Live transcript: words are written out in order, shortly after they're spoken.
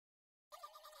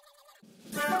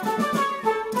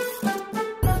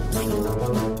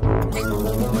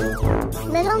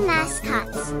Little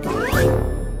Mascots.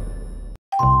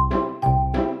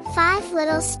 5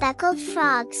 Little Speckled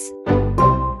Frogs.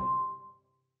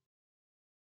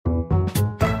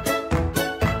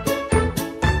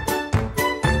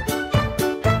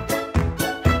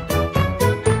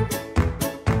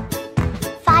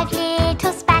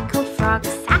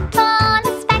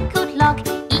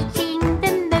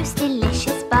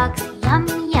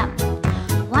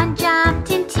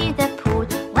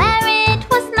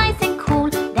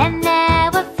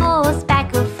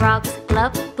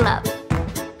 Blub Blub.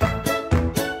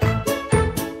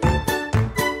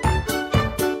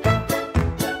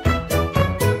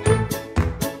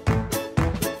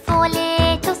 4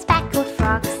 little speckled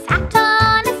frogs sat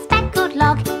on a speckled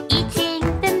log, eating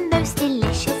the most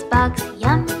delicious bugs.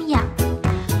 Yum yum.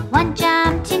 One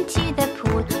jumped into the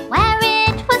pool where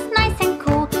it was nice and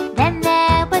cool. Then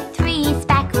there were 3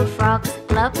 speckled frogs.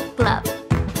 Blub Blub.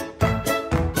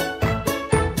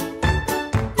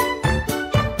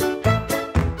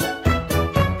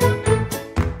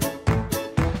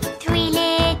 3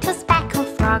 little speckled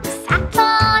frogs sat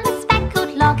on a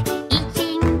speckled log,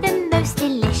 eating the most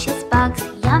delicious bugs.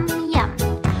 Yum yum.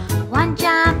 One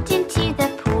jumped into the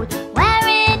pool where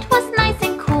it was nice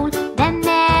and cool. Then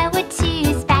there were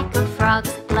 2 speckled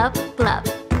frogs. Blub Blub.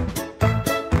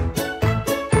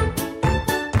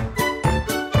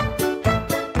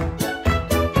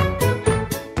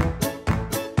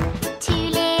 2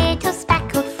 little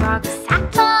speckled frogs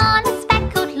sat on a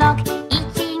speckled log,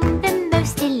 eating the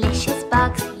most delicious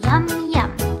bugs. Yum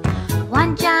yum.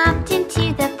 One jumped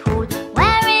into the pool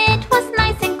where it was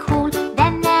nice and cool.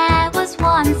 Then there was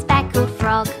 1 speckled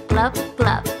frog. Blub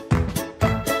Blub.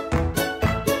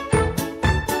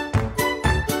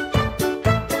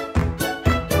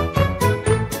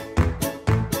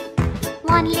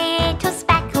 1 little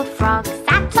speckled frog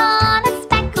sat on a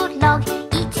speckled log,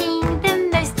 eating the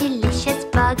most delicious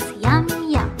bugs. Yum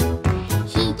yum.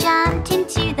 He jumped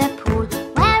into the pool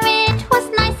where it was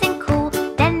nice and cool.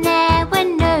 Then there were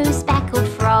no speckled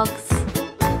frogs.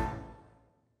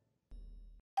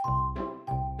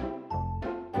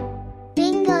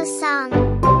 Bingo song.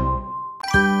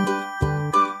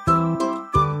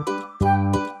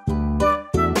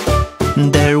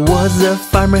 There was a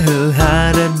farmer who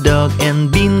had a dog,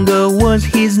 and Bingo was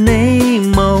his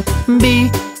name. Oh,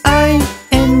 B-I-N-G-O,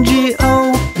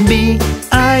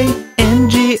 B-I-N-G-O,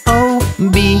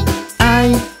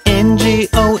 B-I-N-G-O,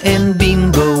 and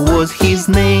Bingo was his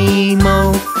name.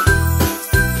 Oh.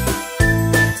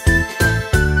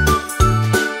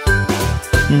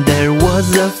 There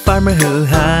was a farmer who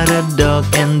had a dog,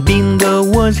 and Bingo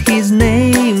was his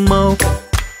name. Oh,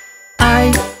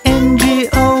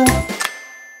 I-N-G-O,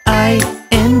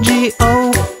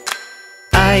 I-N-G-O,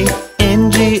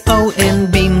 I-N-G-O,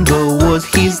 and Bingo was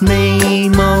his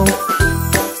name. Oh.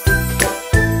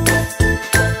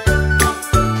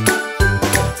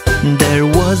 There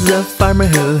was a farmer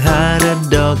who had a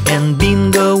dog, and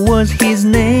Bingo was his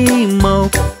name. Oh,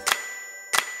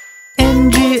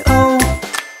 N-G-O,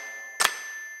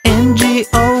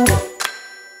 N-G-O,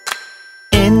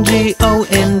 N-G-O,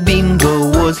 and Bingo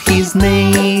was his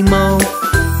name. Oh.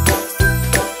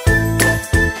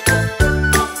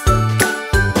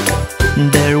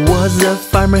 There was a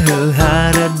farmer who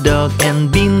had a dog,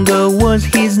 and Bingo was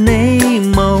his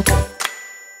name. Oh,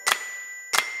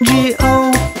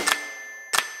 G-O,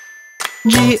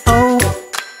 G-O,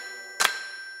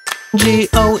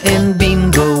 G-O, and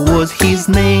Bingo was his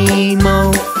name.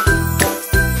 Oh.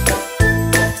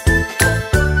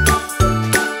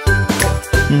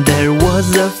 There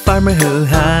was a farmer who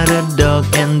had a dog,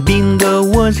 and Bingo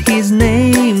was his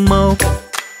name. Oh,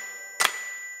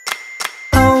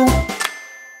 oh,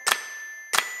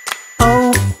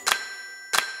 oh,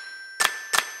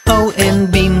 oh,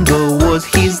 and Bingo was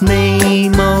his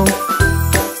name. Oh.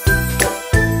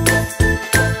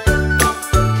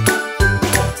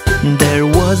 There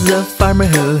was a farmer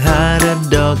who had a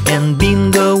dog, and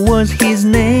Bingo was his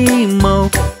name. Oh.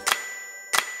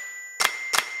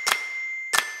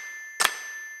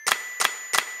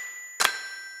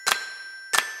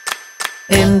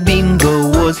 And Bingo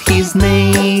was his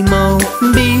name. Oh,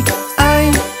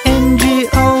 B-I-N-G-O,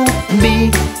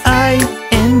 B-I-N-G-O,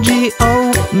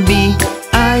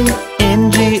 B-I-N-G-O,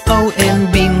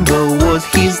 and Bingo was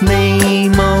his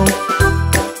name. Oh.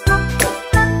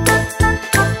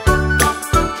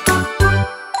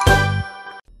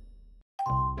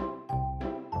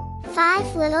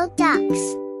 5 Little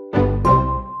Ducks.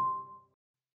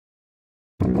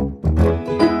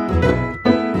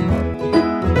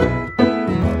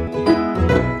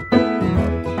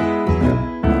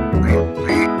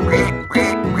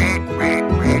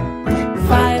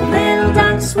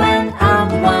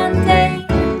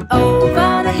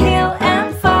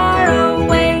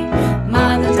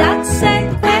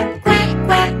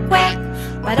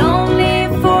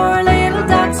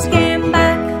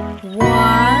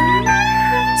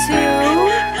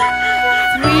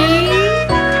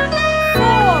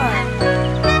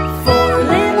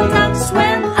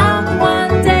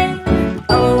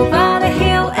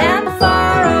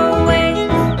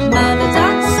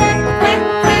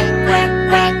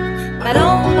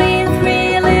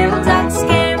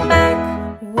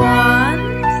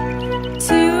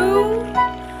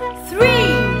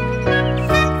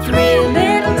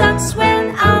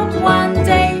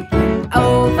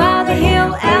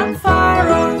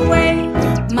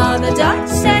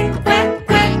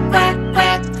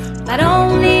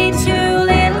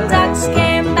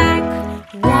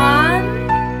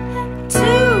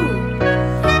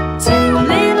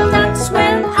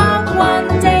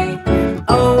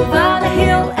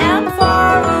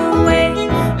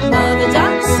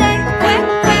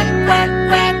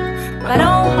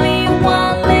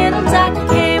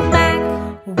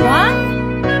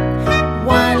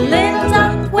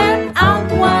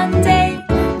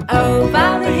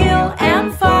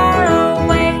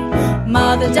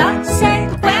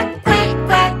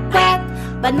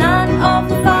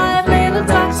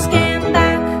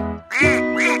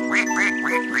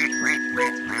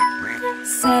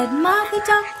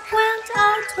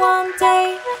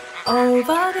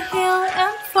 over the hill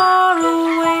and far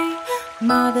away.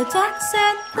 Mother duck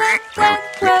said quack, quack,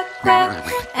 quack, quack,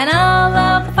 and all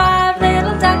of the 5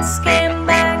 little ducks came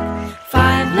back.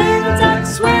 5 little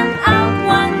ducks went out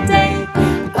one day,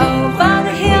 over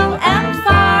the hill and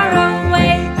far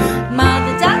away.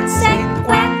 Mother duck said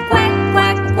quack, quack,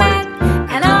 quack, quack,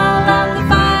 and all of the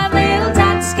 5 little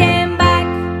ducks came back.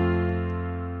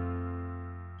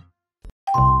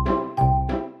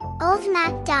 Old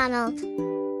MacDonald.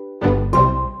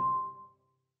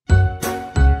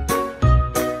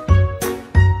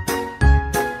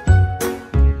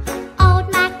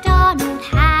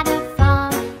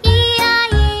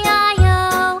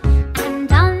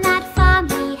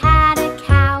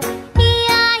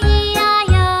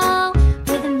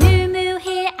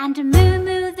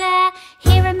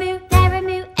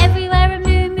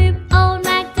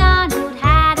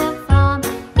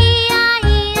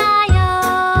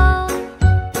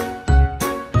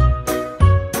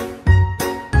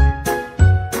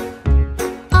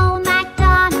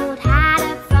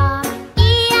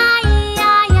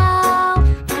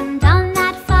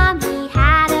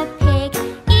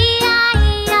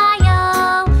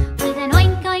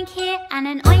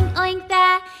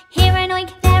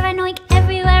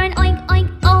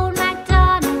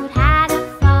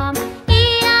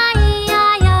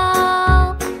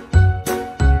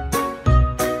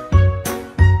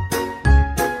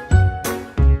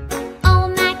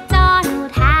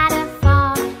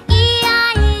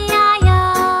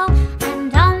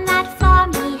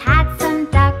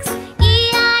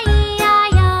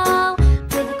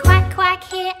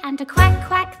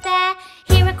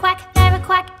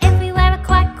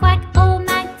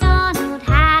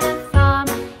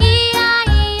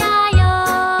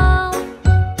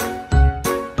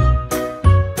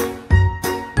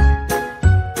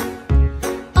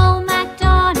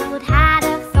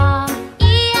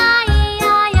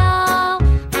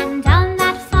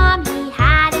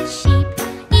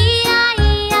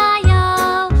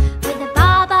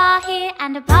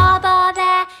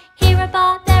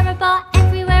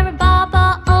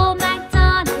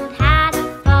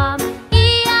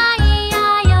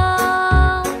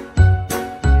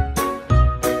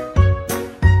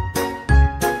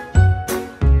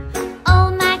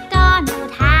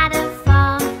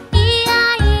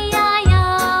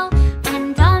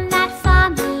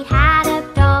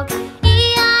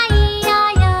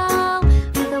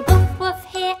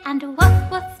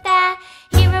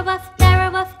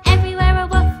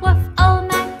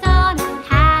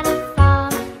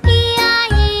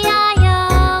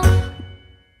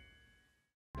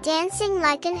 Dancing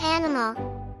like an animal.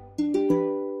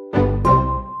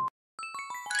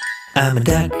 I'm a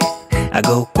duck, I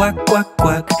go quack, quack,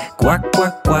 quack, quack,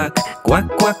 quack, quack, quack,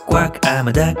 quack, quack. I'm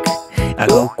a duck, I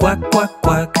go quack, quack,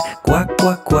 quack, quack,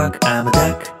 quack, quack. I'm a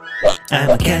duck. I'm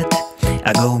a cat,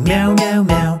 I go meow, meow,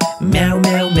 meow, meow,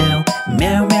 meow, meow,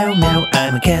 meow, meow, meow.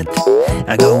 I'm a cat,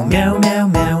 I go meow, meow,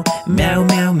 meow, meow,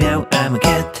 meow, meow. I'm a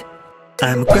cat.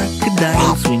 I'm a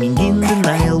crocodile swimming in the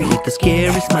Nile with a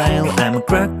scary smile. I'm a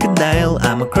crocodile,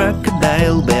 I'm a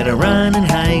crocodile. Better run and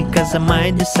hide, cause I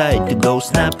might decide to go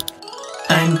snap.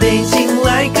 I'm dancing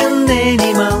like an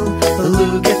animal,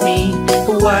 look at me,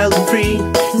 wild and free.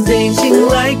 Dancing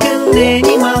like an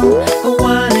animal,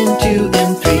 1 and 2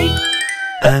 and 3.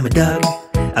 I'm a dog,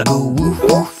 I go woof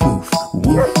woof woof,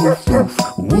 woof woof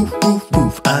woof, woof woof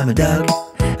woof. I'm a dog,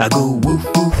 I go woof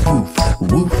woof woof,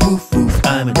 woof woof woof.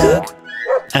 I'm a dog.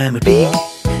 I'm a pig,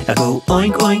 I go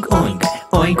oink oink oink,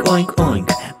 oink oink oink,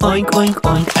 oink oink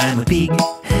oink. I'm a pig,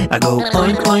 I go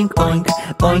oink oink oink,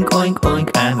 oink oink oink.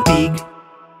 I'm a pig.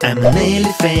 I'm an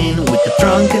elephant with a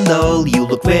trunk and all. You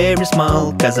look very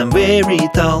small, cause I'm very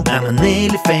tall. I'm an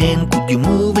elephant, could you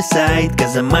move aside,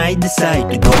 cause I might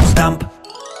decide to go stomp.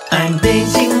 I'm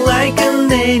dancing like an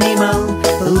animal,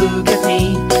 look at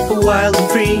me, wild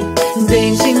and free.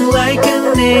 Dancing like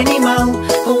an animal,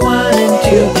 1 and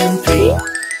 2 and 3.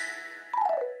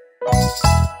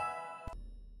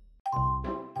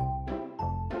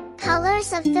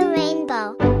 Colors of the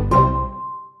rainbow.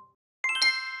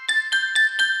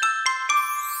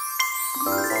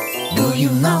 Do you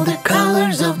know the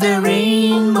colors of the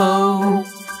rainbow?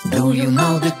 Do you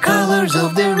know the colors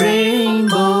of the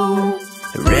rainbow?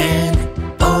 Red,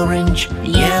 orange,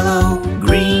 yellow,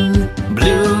 green,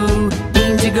 blue,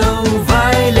 indigo,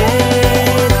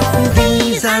 violet.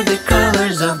 These are the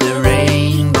colors of the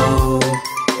rainbow.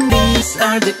 These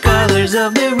are the colors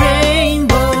of the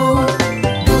rainbow.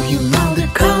 Do you know the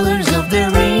colors of the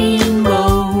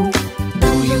rainbow?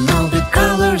 Do you know the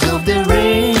colors of the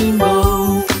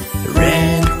rainbow?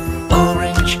 Red,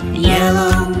 orange,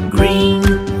 yellow, green,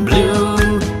 blue,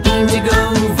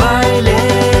 indigo, violet.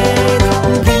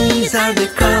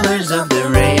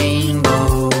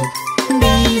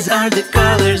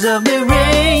 colors of the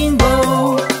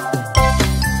rainbow.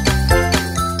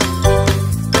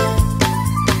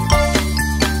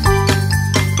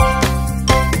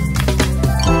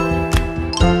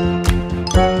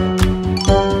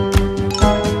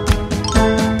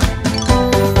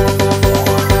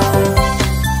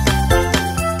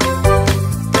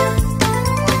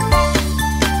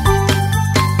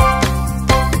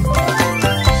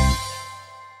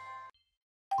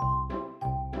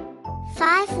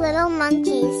 Five little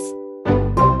monkeys.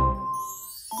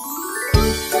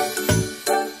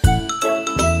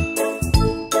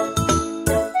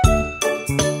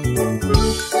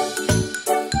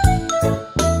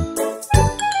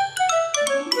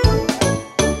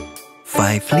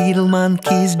 Five little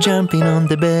monkeys jumping on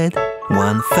the bed.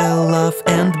 One fell off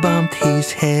and bumped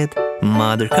his head.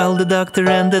 Mother called the doctor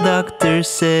and the doctor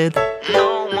said,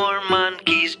 "No more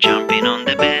monkeys jumping on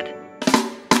the bed."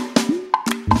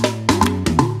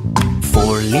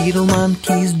 Four little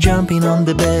monkeys jumping on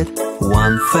the bed.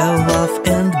 One fell off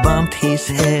and bumped his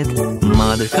head.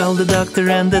 Mother called the doctor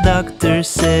and the doctor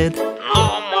said, "No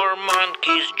more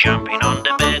monkeys jumping on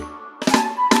the bed."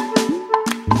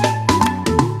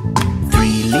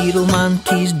 Three little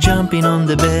monkeys jumping on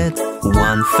the bed.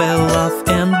 One fell off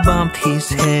and bumped his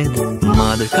head.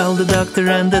 Mother called the doctor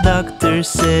and the doctor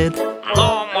said, "No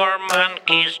more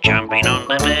monkeys jumping on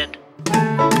the bed."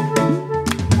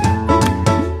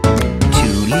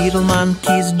 Little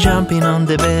monkeys jumping on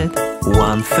the bed.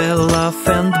 One fell off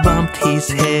and bumped his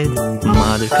head.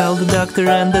 Mother called the doctor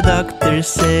and the doctor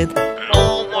said, "No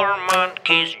more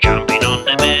monkeys jumping on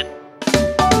the bed."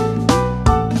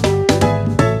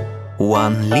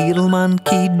 One little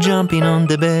monkey jumping on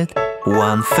the bed.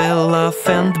 One fell off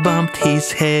and bumped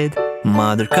his head.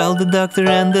 Mother called the doctor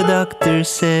and the doctor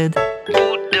said,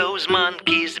 "Put those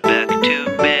monkeys back to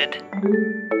bed."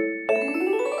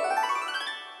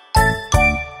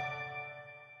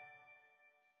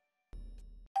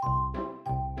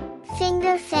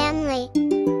 Finger family.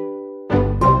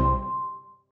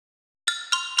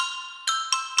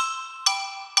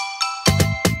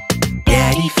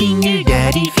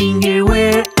 Daddy finger,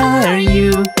 where are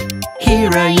you?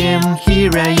 Here I am,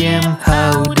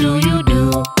 how do you do?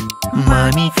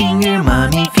 Mommy finger,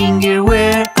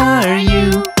 where are you?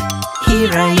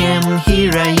 Here I am,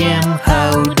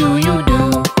 how do you do?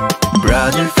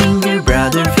 Brother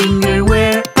finger,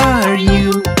 where are you?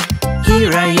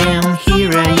 Here I am,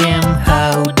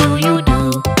 how do you do?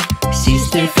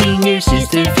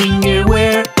 Sister finger,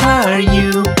 where are you?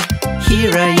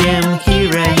 Here I am,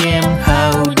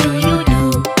 how do you do?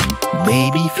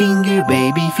 Baby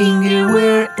finger,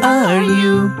 where are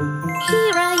you?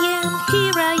 Here I am,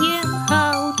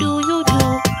 how do you do?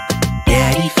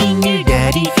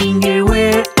 Daddy finger,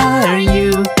 where are you?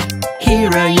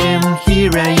 Here I am,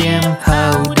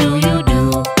 how do you do?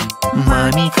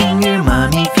 Mommy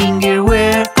finger,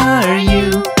 where are you?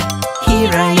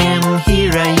 Here I am,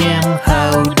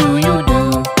 how do you do?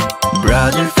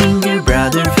 Brother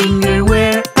finger,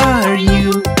 where are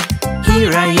you?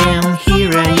 Here I am,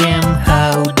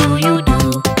 how do you do?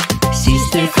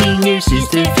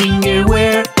 Sister finger,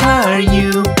 where are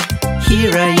you?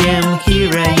 Here I am,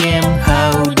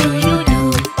 how do you do?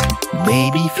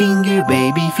 Baby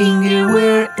finger,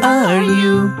 where are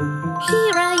you?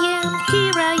 Here I am,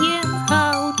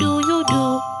 how do you do?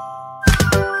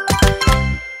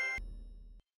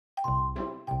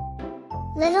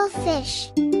 Little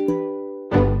fish.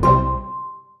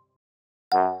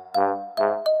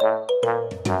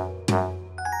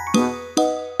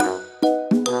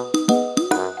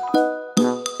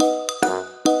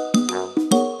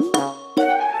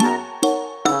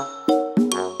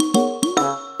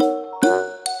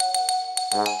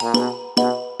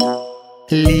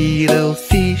 Little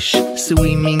fish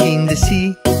swimming in the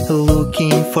sea,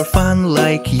 looking for fun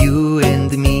like you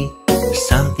and me.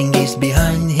 Something is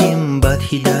behind him, but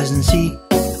he doesn't see.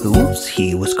 Oops,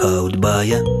 he was caught by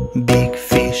a big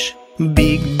fish.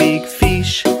 Big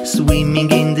fish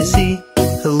swimming in the sea,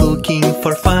 looking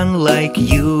for fun like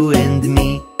you and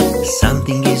me.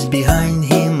 Something is behind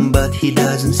him, but he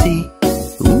doesn't see.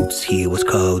 Oops, he was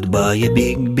caught by a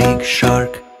big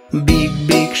shark. Big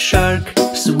shark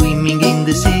swimming in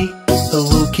the sea,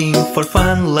 looking for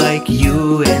fun like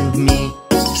you and me.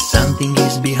 Something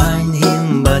is behind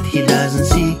him, but he doesn't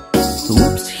see.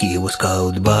 Oops, he was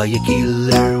caught by a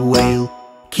killer whale.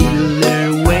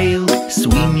 Killer whale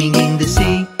swimming in the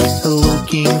sea,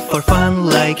 looking for fun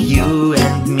like you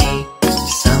and me.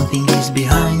 Something is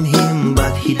behind him,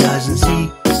 but he doesn't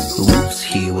see. Oops,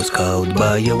 he was caught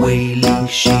by a whaling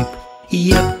ship.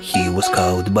 Yep, he was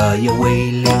caught by a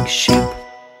whaling ship.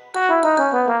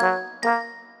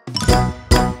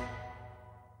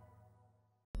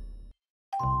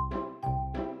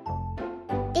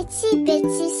 Itsy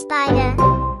bitsy spider.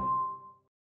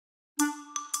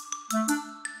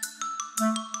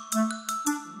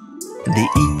 The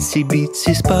itsy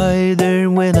bitsy spider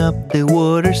went up the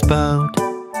water spout.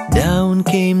 Down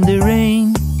came the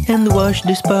rain and washed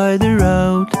the spider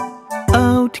out.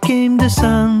 Out came the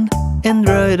sun and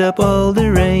dried up all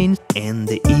the rain. And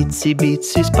the itsy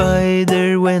bitsy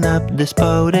spider went up the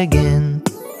spout again.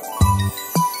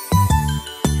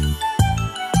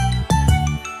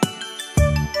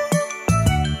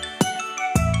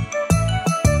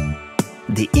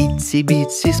 The itsy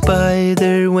bitsy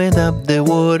spider went up the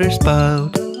water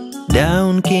spout.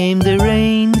 Down came the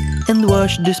rain and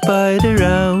washed the spider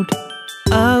out.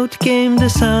 Out came the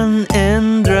sun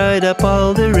and dried up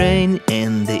all the rain.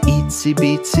 And the itsy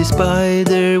bitsy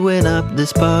spider went up the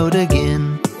spout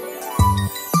again.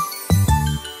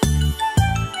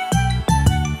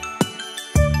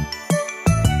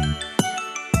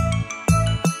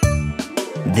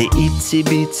 The itsy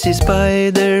bitsy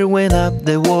spider went up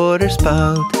the water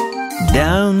spout.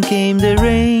 Down came the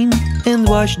rain and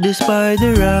washed the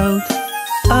spider out.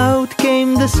 Out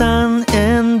came the sun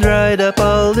and dried up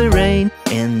all the rain.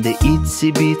 And the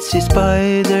itsy bitsy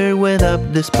spider went up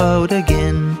the spout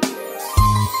again.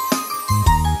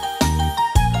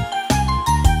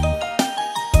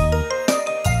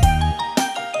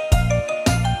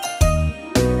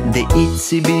 The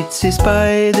itsy bitsy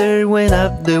spider went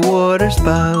up the water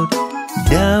spout.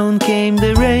 Down came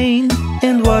the rain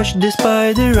and washed the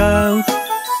spider out.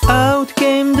 Out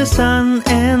came the sun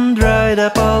and dried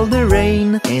up all the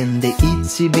rain. And the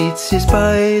itsy bitsy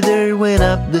spider went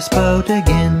up the spout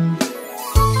again.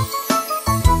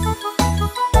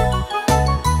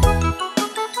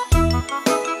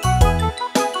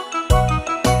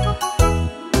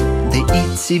 The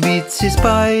itsy bitsy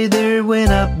spider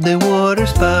went up the water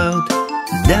spout.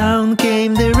 Down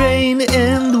came the rain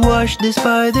and washed the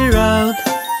spider out.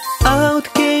 Out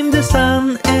came the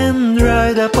sun and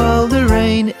dried up all the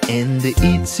rain. And the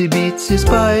itsy bitsy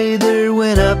spider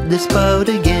went up the spout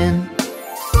again.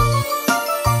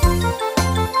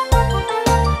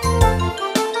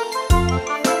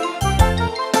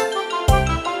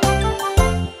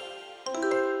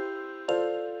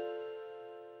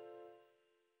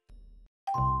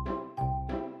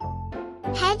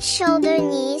 Head, shoulder,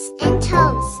 knees, and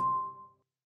toes.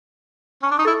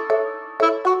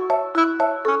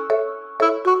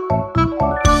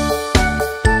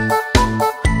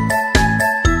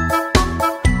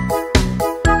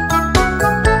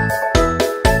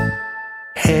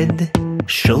 Head,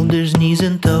 shoulders, knees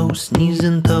and toes, knees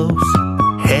and toes.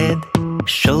 Head,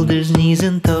 shoulders, knees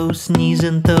and toes, knees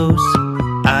and toes.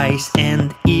 Eyes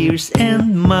and ears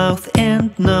and mouth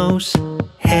and nose.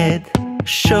 Head,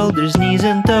 shoulders, knees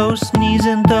and toes, knees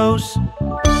and toes.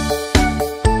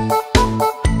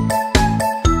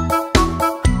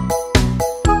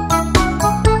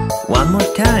 One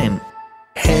more time.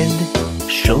 Head,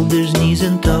 shoulders, knees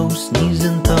and toes, knees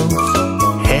and toes.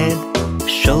 Head,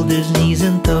 shoulders, knees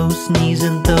and toes, knees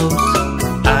and toes.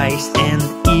 Eyes and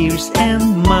ears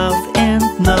and mouth and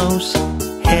nose.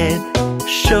 Head,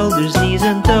 shoulders, knees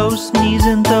and toes, knees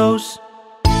and toes.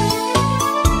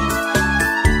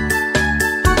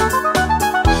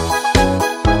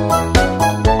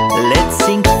 Let's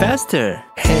sing faster.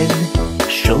 Head,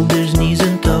 shoulders, knees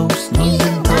and toes, knees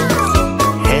and toes.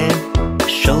 Head,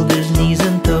 shoulders, knees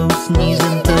and toes, knees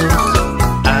and toes.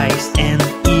 Eyes and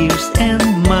ears and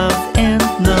mouth and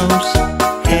nose.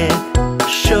 Head,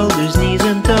 shoulders, knees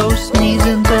and toes, knees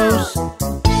and toes.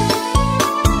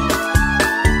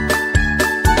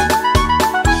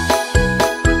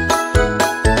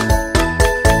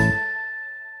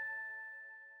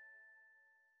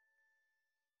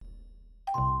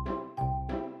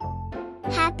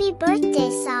 Happy birthday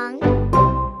song.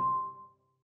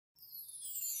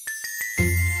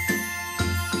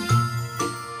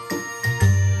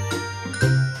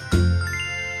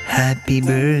 Happy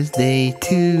birthday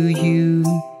to you.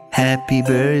 Happy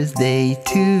birthday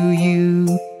to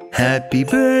you. Happy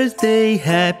birthday,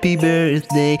 happy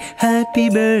birthday, happy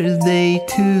birthday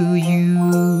to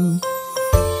you.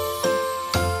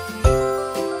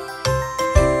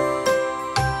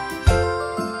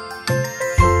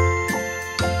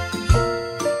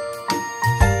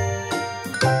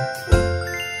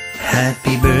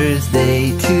 Happy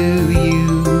birthday to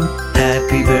you.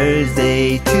 Happy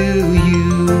birthday to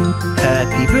you.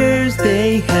 Happy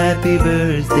birthday, happy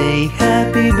birthday,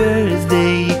 happy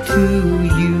birthday to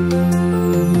you.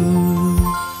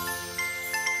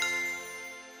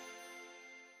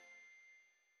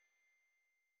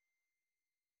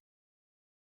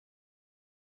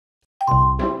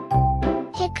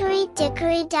 Hickory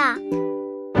dickory dock.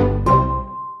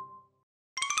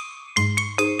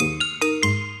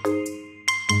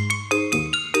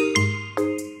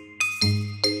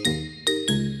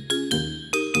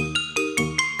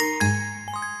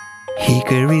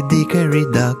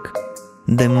 Hickory-dickory-dock,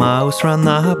 the mouse ran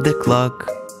up the clock.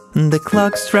 The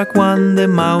clock struck 1, the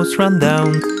mouse ran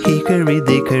down.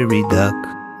 Hickory-dickory-dock.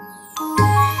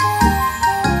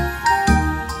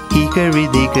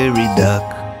 Hickory-dickory-dock,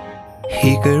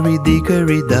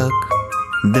 hickory-dickory-dock,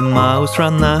 the mouse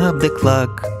ran up the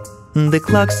clock. The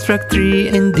clock struck 3,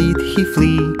 and did he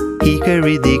flee?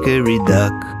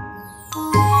 Hickory-dickory-dock.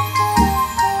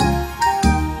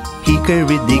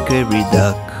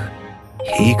 Hickory-dickory-dock,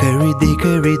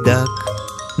 hickory-dickory-dock,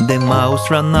 the mouse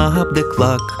ran up the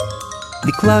clock.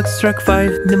 The clock struck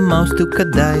 5, the mouse took a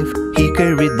dive.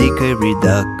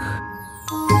 Hickory-dickory-dock.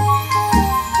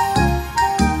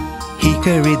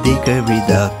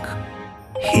 Hickory-dickory-dock,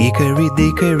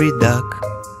 hickory-dickory-dock,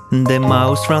 the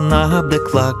mouse ran up the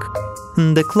clock.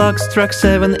 The clock struck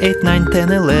 7, 8, 9,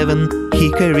 10, 11.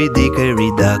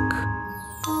 Hickory-dickory-dock.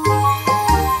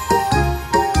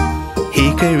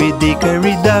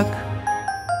 Hickory-dickory-dock.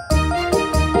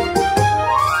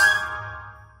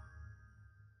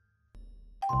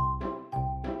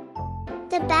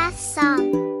 The Bath Song.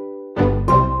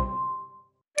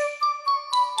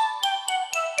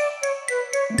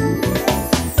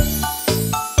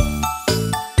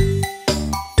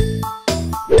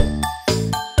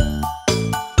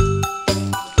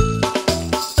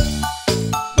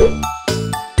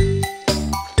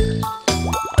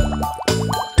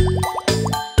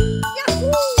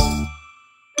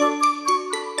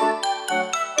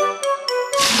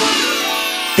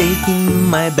 Taking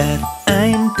my bath,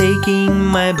 I'm taking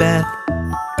my bath.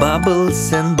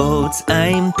 Bubbles and boats,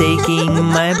 I'm taking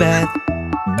my bath.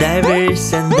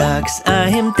 Divers and ducks, I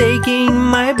am taking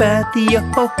my bath.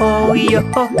 Yo-ho-ho,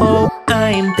 yo-ho-ho,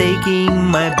 I'm taking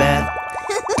my bath.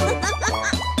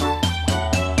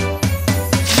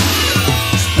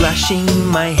 Splashing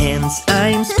my hands,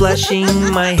 I'm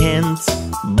splashing my hands.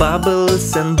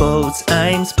 Bubbles and boats,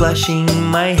 I'm splashing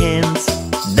my hands.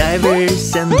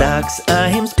 Divers and ducks,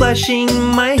 I'm splashing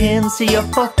my hands.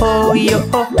 Yo-ho-ho,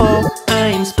 yo-ho-ho,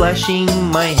 I'm splashing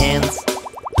my hands.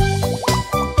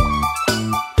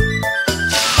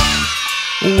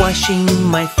 Washing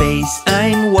my face,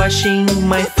 I'm washing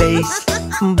my face.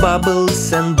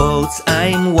 Bubbles and boats,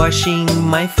 I'm washing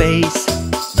my face.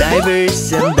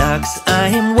 Divers and ducks,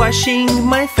 I'm washing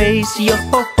my face.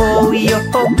 Yo-ho-ho,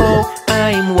 yo-ho-ho,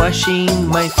 I'm washing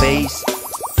my face.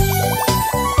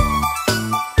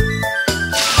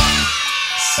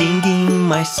 Singing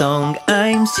my song,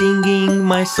 I'm singing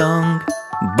my song.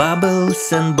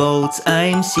 Bubbles and boats,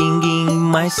 I'm singing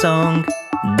my song.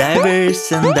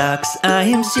 Divers and ducks,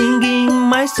 I'm singing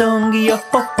my song.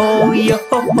 Yo-ho-ho,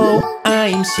 yo-ho-ho,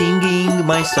 I'm singing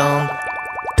my song.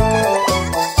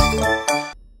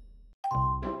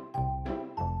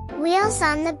 Wheels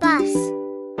on the Bus.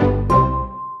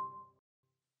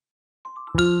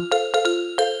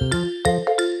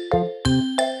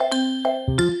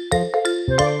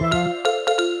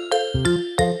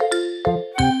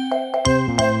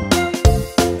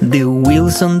 The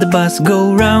wheels on the bus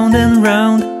go round and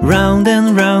round, round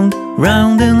and round,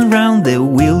 round and round. The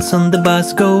wheels on the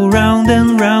bus go round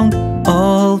and round,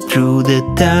 all through the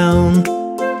town.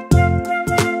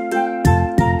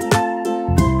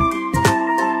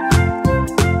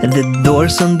 The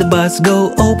doors on the bus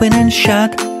go open and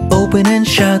shut, open and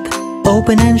shut,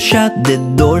 open and shut. The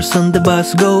doors on the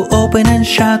bus go open and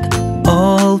shut,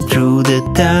 all through the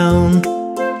town.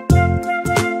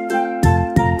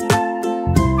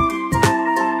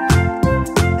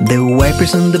 The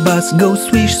wipers on the bus go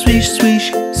swish, swish, swish,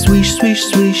 swish, swish,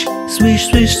 swish, swish,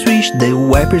 swish, swish. The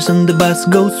wipers on the bus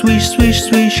go swish, swish,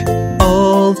 swish,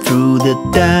 all through the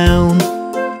town.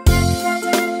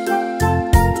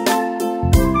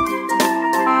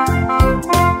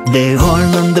 The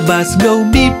horn on the bus go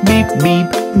beep, beep, beep,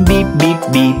 beep, beep,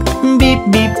 beep, beep,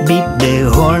 beep, beep.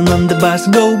 The horn on the bus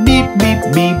go beep, beep,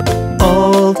 beep,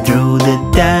 all through the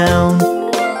town.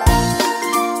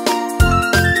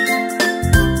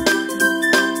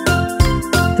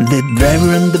 The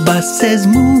driver on the bus says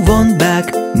move on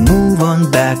back, move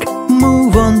on back,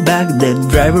 move on back. The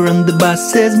driver on the bus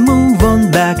says move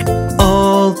on back,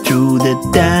 all through the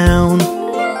town.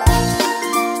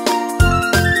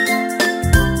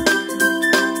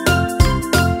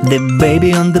 The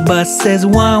baby on the bus says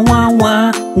wah wah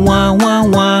wah, wah wah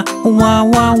wah, wah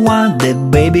wah wah. The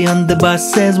baby on the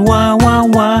bus says wah wah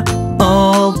wah,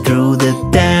 all through the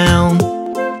town.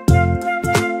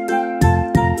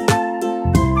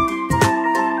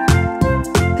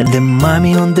 The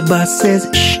mommy on the bus says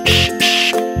shh, shh,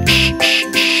 shh, shh,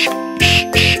 shh,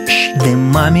 shh, shh. The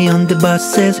mommy on the bus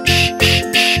says shh, shh,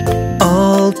 shh,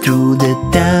 all through the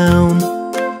town.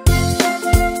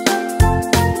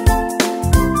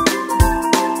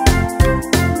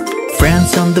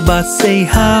 on the bus say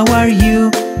how are you?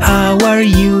 How are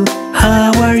you?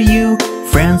 How are you?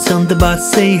 Friends on the bus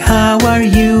say how are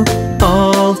you?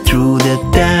 All through the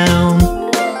town.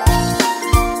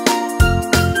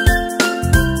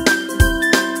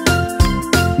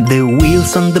 The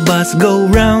wheels on the bus go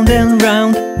round and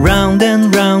round, round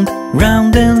and round,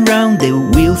 round and round. The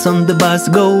wheels on the bus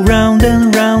go round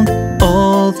and round,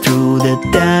 all through the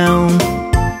town.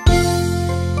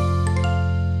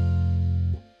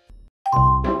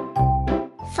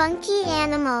 Funky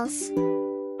animals.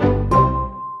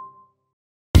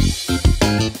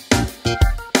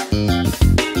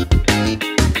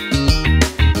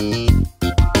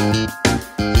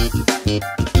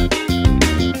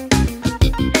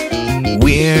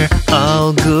 We're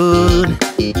all good,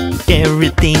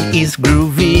 everything is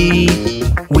groovy.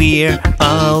 We're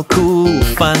all cool,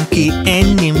 funky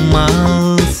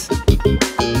animals.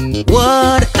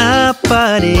 What a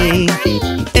party!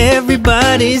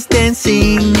 Everybody's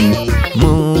dancing.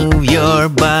 Move your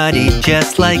body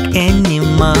just like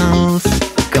animals.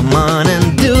 Come on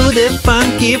and do the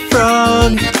funky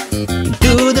frog.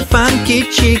 Do the funky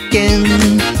chicken.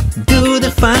 Do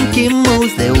the funky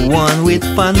moose, the one with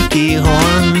funky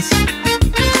horns.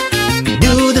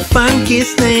 Do the funky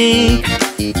snake.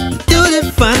 Do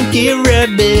the funky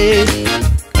rabbit.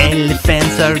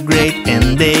 Elephants are great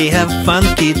and they have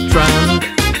funky trunk.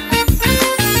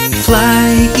 Fly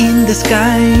in the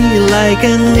sky like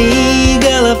an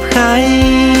eagle up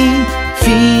high,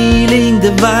 feeling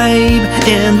the vibe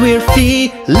and we're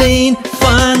feeling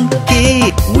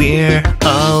funky. We're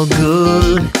all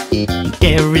good,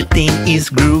 everything is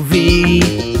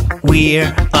groovy.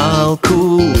 We're all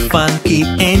cool, funky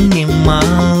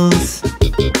animals.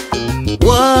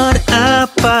 What a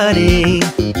party!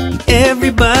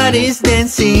 Everybody's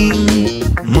dancing.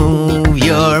 Move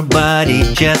your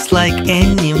body just like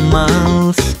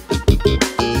animals.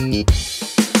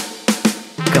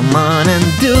 Come on and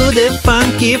do the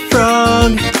funky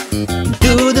frog.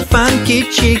 Do the funky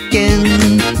chicken.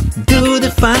 Do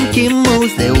the funky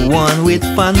moose, the one with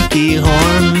funky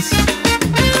horns.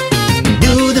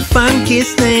 Do the funky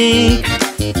snake.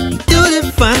 Do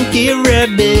the funky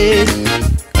rabbit.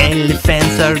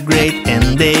 Elephants are great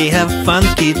and they have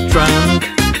funky trunk.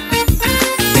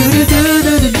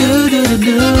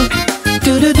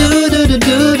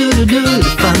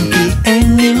 Funky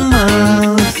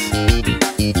animals, we're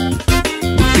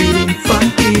feeling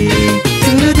funky.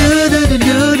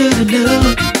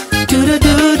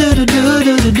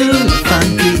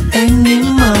 Funky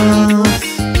animals,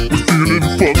 we're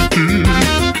feeling funky.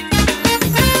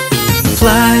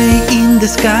 Fly in the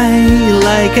sky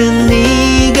like an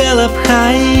eagle up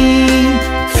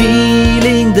high,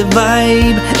 feeling the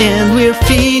vibe and we're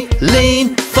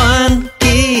feeling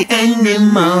funky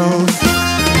animals.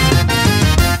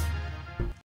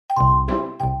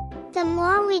 The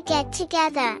more we get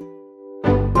together.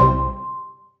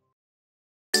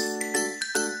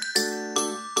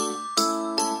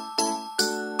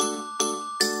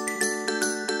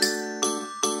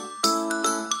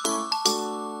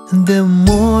 The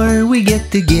more we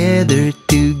get together,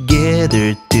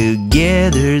 together,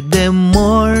 together. The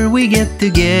more we get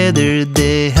together,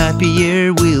 the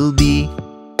happier we'll be.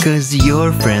 'Cause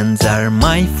your friends are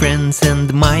my friends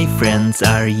and my friends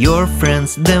are your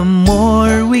friends. The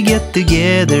more we get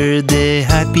together, the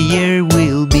happier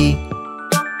we'll be.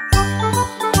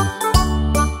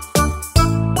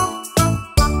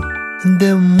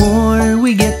 The more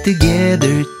we get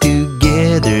together,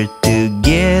 together,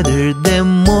 together. The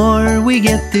more we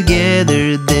get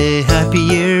together, the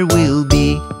happier we'll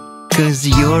be. 'Cause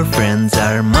your friends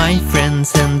are my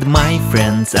friends and my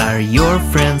friends are your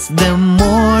friends. The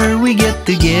more we get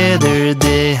together,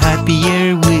 the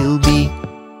happier we'll be.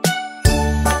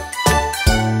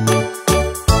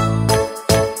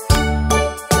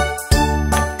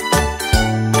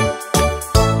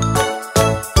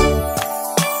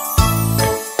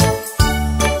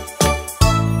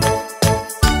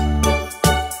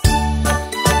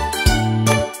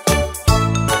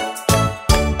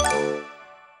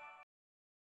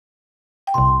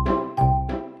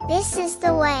 This is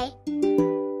the way.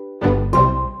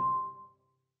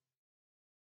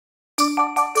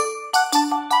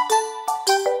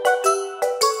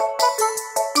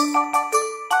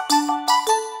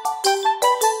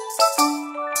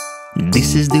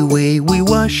 This is the way we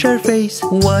wash our face,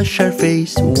 wash our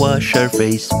face, wash our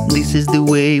face. This is the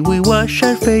way we wash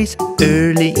our face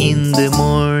early in the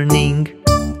morning.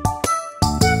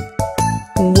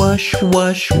 Wash,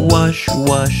 wash, wash,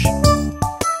 wash.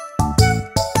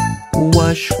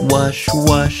 Wash, wash,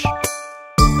 wash.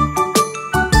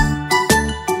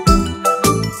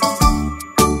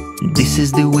 This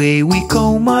is the way we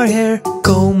comb our hair,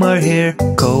 comb our hair,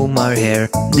 comb our hair.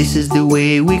 This is the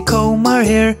way we comb our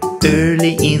hair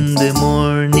early in the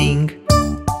morning.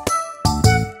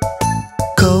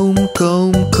 Comb,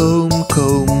 comb, comb,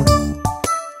 comb.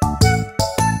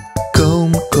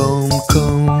 Comb, comb,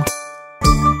 comb.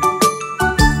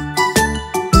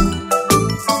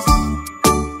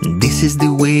 This is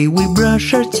the way we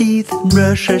brush our teeth,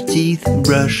 brush our teeth,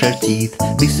 brush our teeth.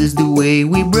 This is the way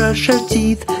we brush our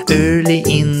teeth early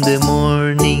in the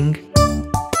morning.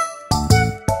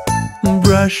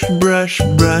 Brush, brush,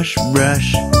 brush,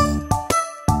 brush.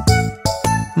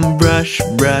 Brush,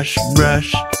 brush,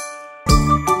 brush.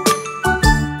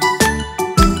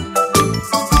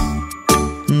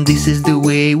 This is the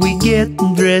way we get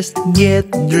dressed, get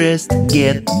dressed,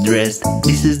 get dressed.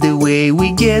 This is the way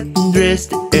we get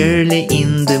dressed early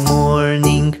in the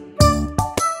morning.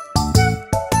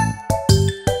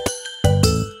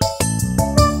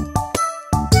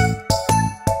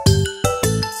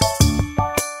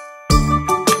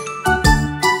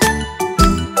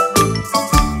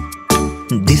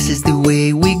 This is the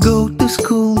way we go to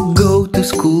school, go to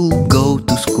school, go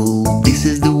to school. This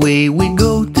is the way we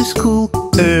go to school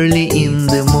early in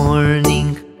the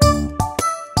morning.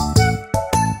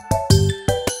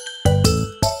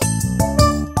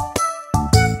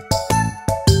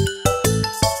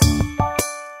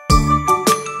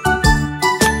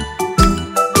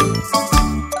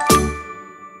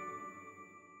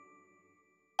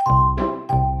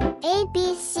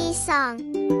 ABC song.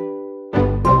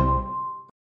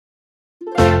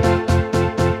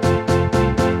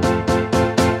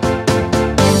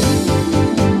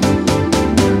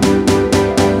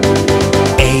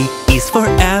 For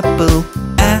apple,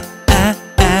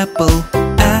 apple,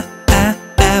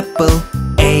 apple.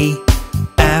 A,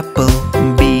 apple.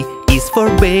 B is for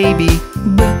baby,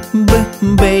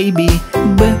 baby,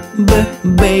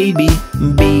 baby.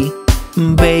 B,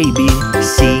 baby.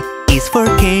 C is for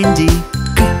candy,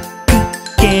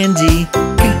 candy,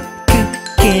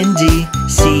 candy.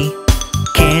 C,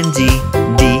 candy.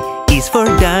 D is for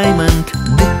diamond,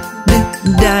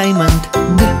 diamond,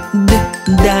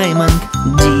 diamond.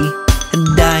 D,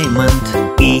 diamond.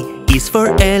 E is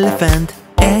for elephant,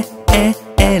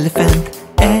 elephant,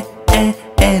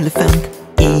 elephant.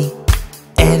 E,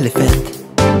 elephant.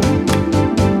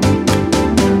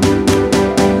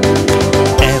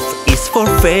 F is for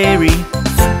fairy,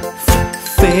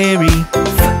 fairy,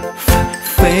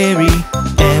 fairy.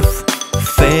 F,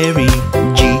 fairy.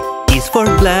 G is for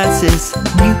glasses,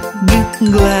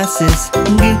 glasses,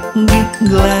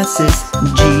 glasses.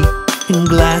 G,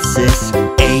 glasses.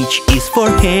 H is for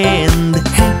hand,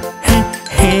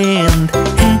 hand,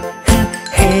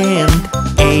 hand.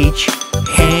 H,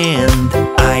 hand.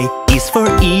 I is for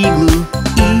igloo,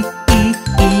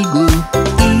 igloo,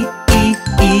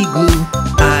 igloo.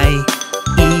 I,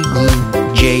 igloo.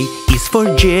 J is for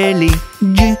jelly,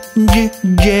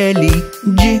 jelly,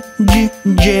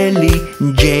 jelly.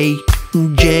 J,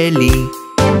 jelly.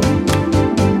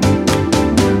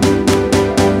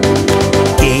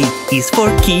 K is for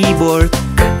keyboard,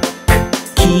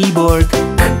 keyboard,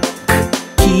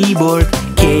 keyboard.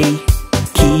 K,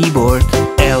 keyboard.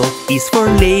 L is for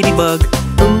ladybug,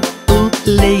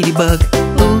 ladybug,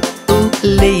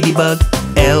 ladybug.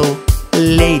 L,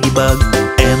 ladybug.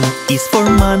 M is for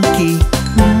monkey,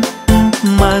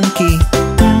 monkey,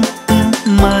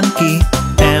 monkey.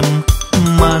 M,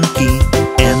 monkey.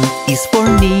 N is for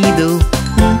needle,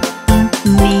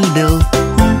 needle,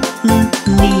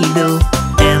 needle.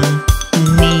 N,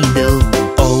 needle.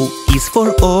 O is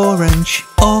for orange,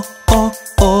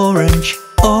 orange,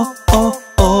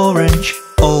 orange.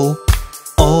 O,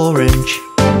 orange.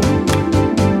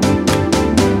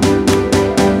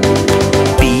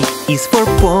 P is for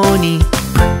pony,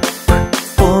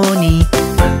 pony,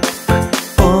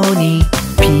 pony.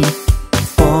 P,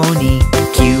 pony.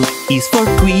 Q is for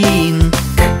queen,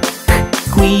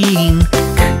 queen,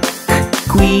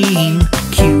 queen.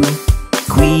 Q,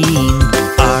 queen.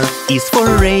 R is for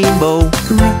rainbow,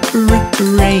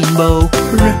 rainbow,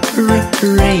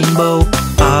 rainbow.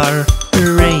 R,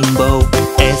 rainbow.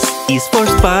 S is for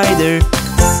spider,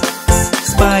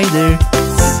 spider,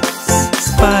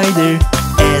 spider.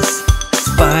 S,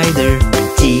 spider.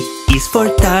 T is for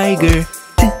tiger,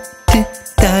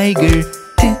 tiger,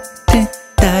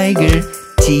 tiger.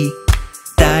 T,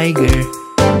 tiger.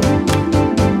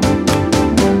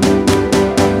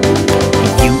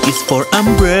 U is for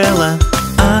umbrella,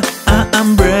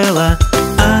 umbrella,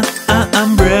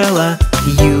 umbrella.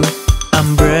 U,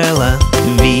 umbrella.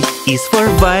 V is for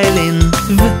violin,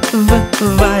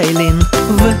 violin,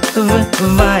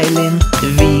 violin.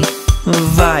 V,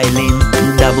 violin.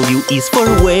 W is for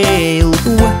whale.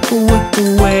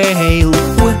 Whale.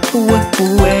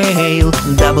 Whale.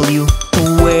 W,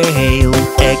 whale.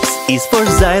 X is for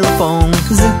xylophone.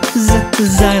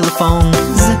 Xylophone.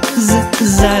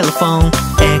 Xylophone.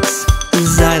 X,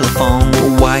 xylophone.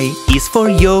 Y is for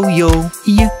yo-yo.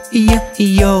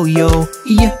 Yo-yo.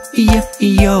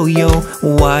 Yo-yo.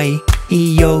 Y,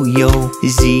 yo-yo.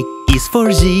 Z is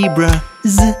for zebra.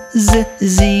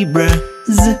 Zebra.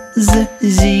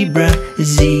 Zebra.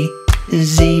 Z,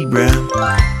 zebra.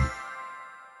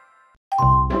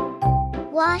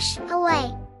 Wash away.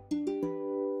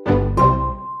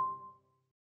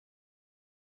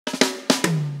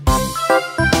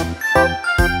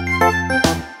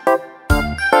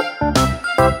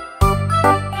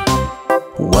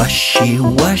 Washy,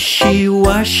 washy,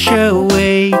 wash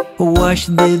away. Wash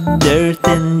the dirt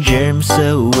and germs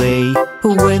away.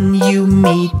 When you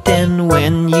meet and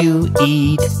when you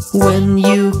eat, when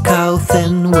you cough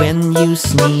and when you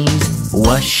sneeze.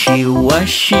 Washy,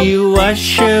 washy,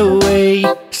 wash away.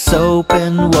 Soap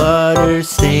and water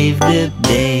save the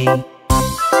day.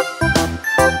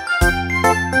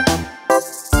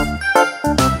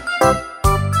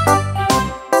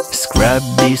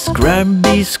 Scrubby,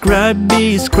 scrubby,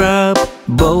 scrubby, scrub.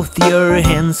 Both your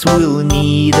hands will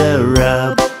need a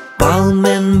rub. Palm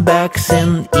and backs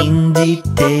and in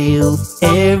detail.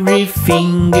 Every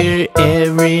finger,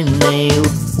 every nail.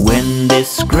 When the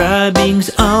scrubbing's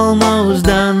almost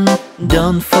done,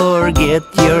 don't forget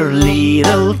your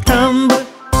little thumb.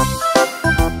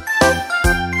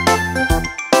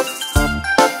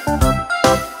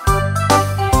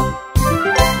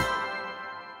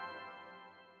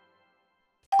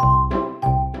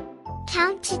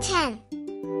 Count to 10.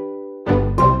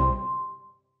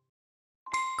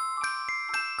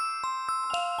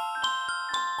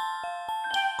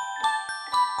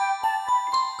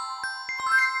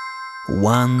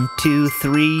 One, two,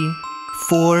 three,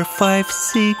 4, 5,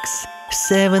 6,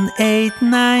 7, 8,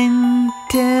 9,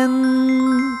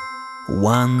 10.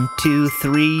 1, 2,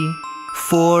 3,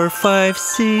 4, 5,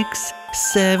 6,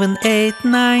 7, 8,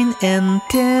 9, and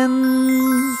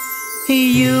 10.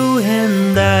 You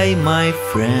and I, my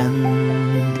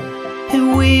friend,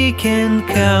 we can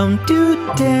count to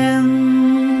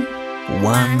 10.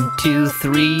 1, 2,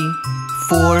 3,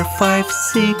 4, 5,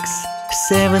 6,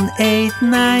 7, 8,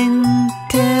 9,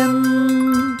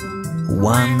 10.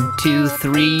 1, 2,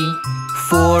 3,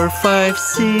 4, 5,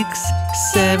 6,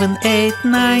 7, 8,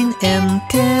 9, and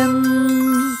 10.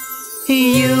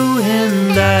 You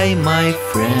and I, my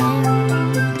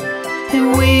friend,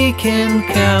 we can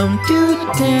count to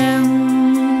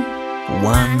 10.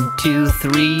 1, 2,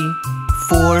 3,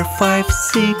 4, 5,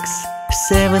 6,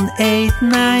 7, 8,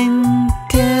 9,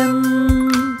 10.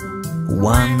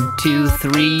 1, 2,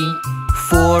 3,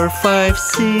 4, 5,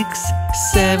 6,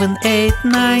 7, 8,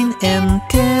 9, and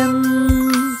 10.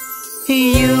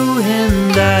 You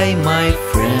and I, my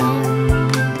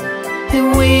friend,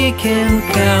 we can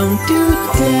count to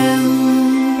 10.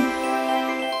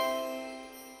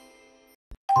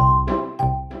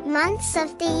 Months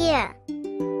of the year.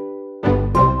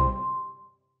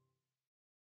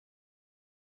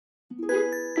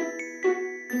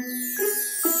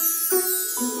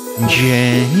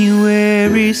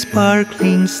 January,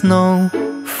 sparkling snow.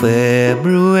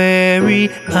 February,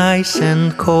 ice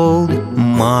and cold.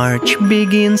 March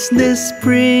begins the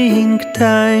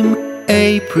springtime.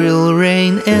 April,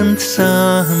 rain and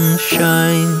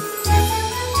sunshine.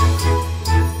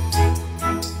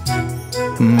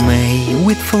 May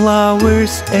with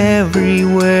flowers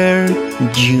everywhere.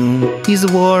 June is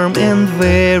warm and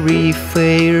very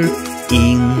fair.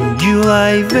 In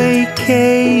July,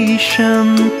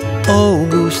 vacation.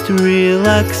 August,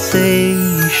 relaxation.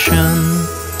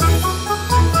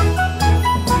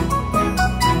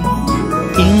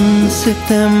 In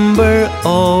September,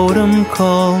 autumn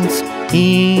calls.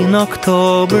 In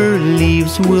October,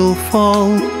 leaves will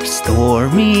fall.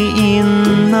 Stormy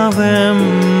in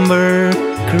November.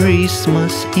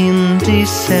 Christmas in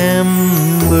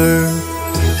December.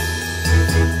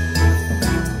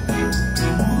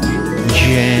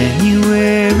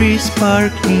 January,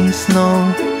 sparkling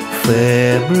snow.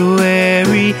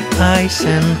 February, ice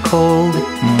and cold.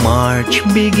 March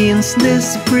begins the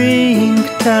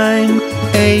springtime.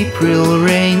 April,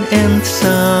 rain and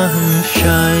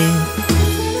sunshine.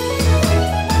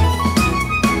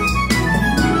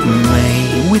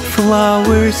 May with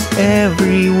flowers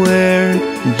everywhere.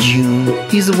 June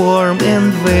is warm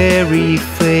and very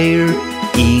fair.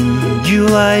 In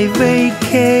July,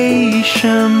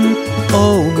 vacation.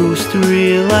 August,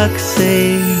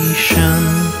 relaxation.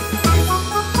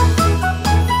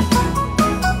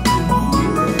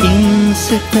 In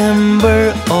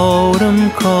September,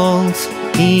 autumn calls.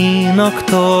 In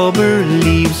October,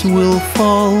 leaves will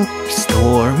fall.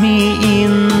 Stormy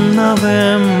in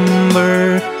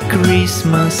November,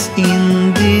 Christmas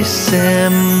in December.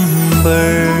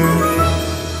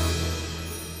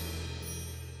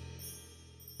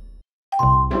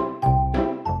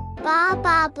 Ba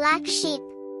ba black sheep.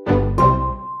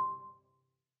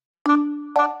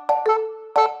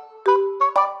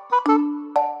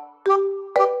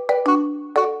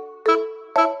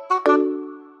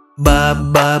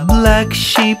 Baba black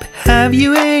sheep, have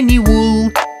you any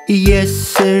wool? Yes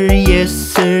sir,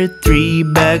 3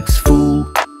 bags full.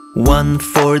 1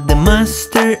 for the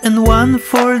master and 1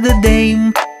 for the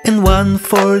dame, and 1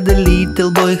 for the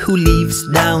little boy who lives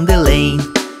down the lane.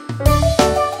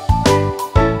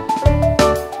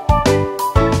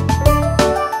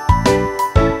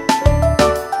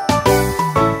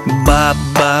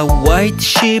 Baba white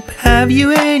sheep, have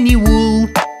you any wool?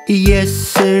 Yes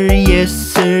sir,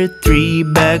 3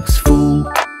 bags full.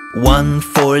 1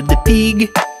 for the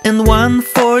pig, and 1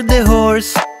 for the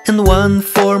horse, and 1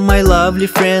 for my lovely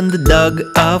friend the dog,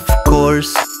 of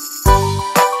course.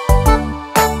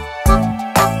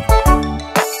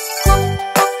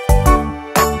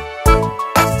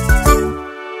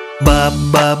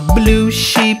 Baba blue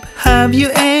sheep, have you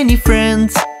any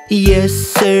friends? Yes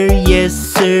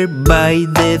sir, by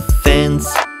the fence.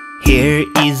 Here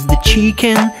is the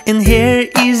chicken and here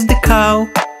is the cow.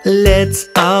 Let's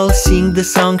all sing the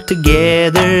song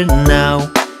together now.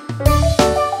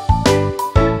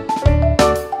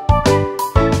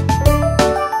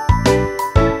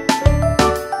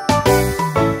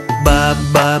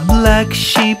 Baba black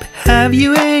sheep, have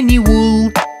you any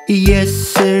wool? Yes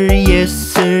sir,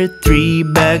 3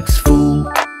 bags full.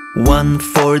 1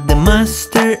 for the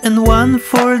master and 1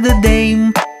 for the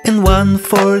dame, and 1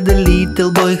 for the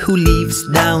little boy who lives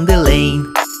down the lane.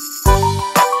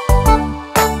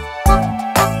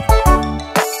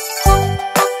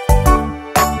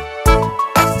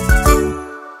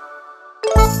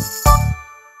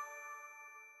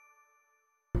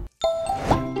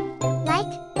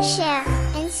 Like, share,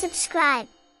 and subscribe.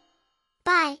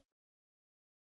 Bye.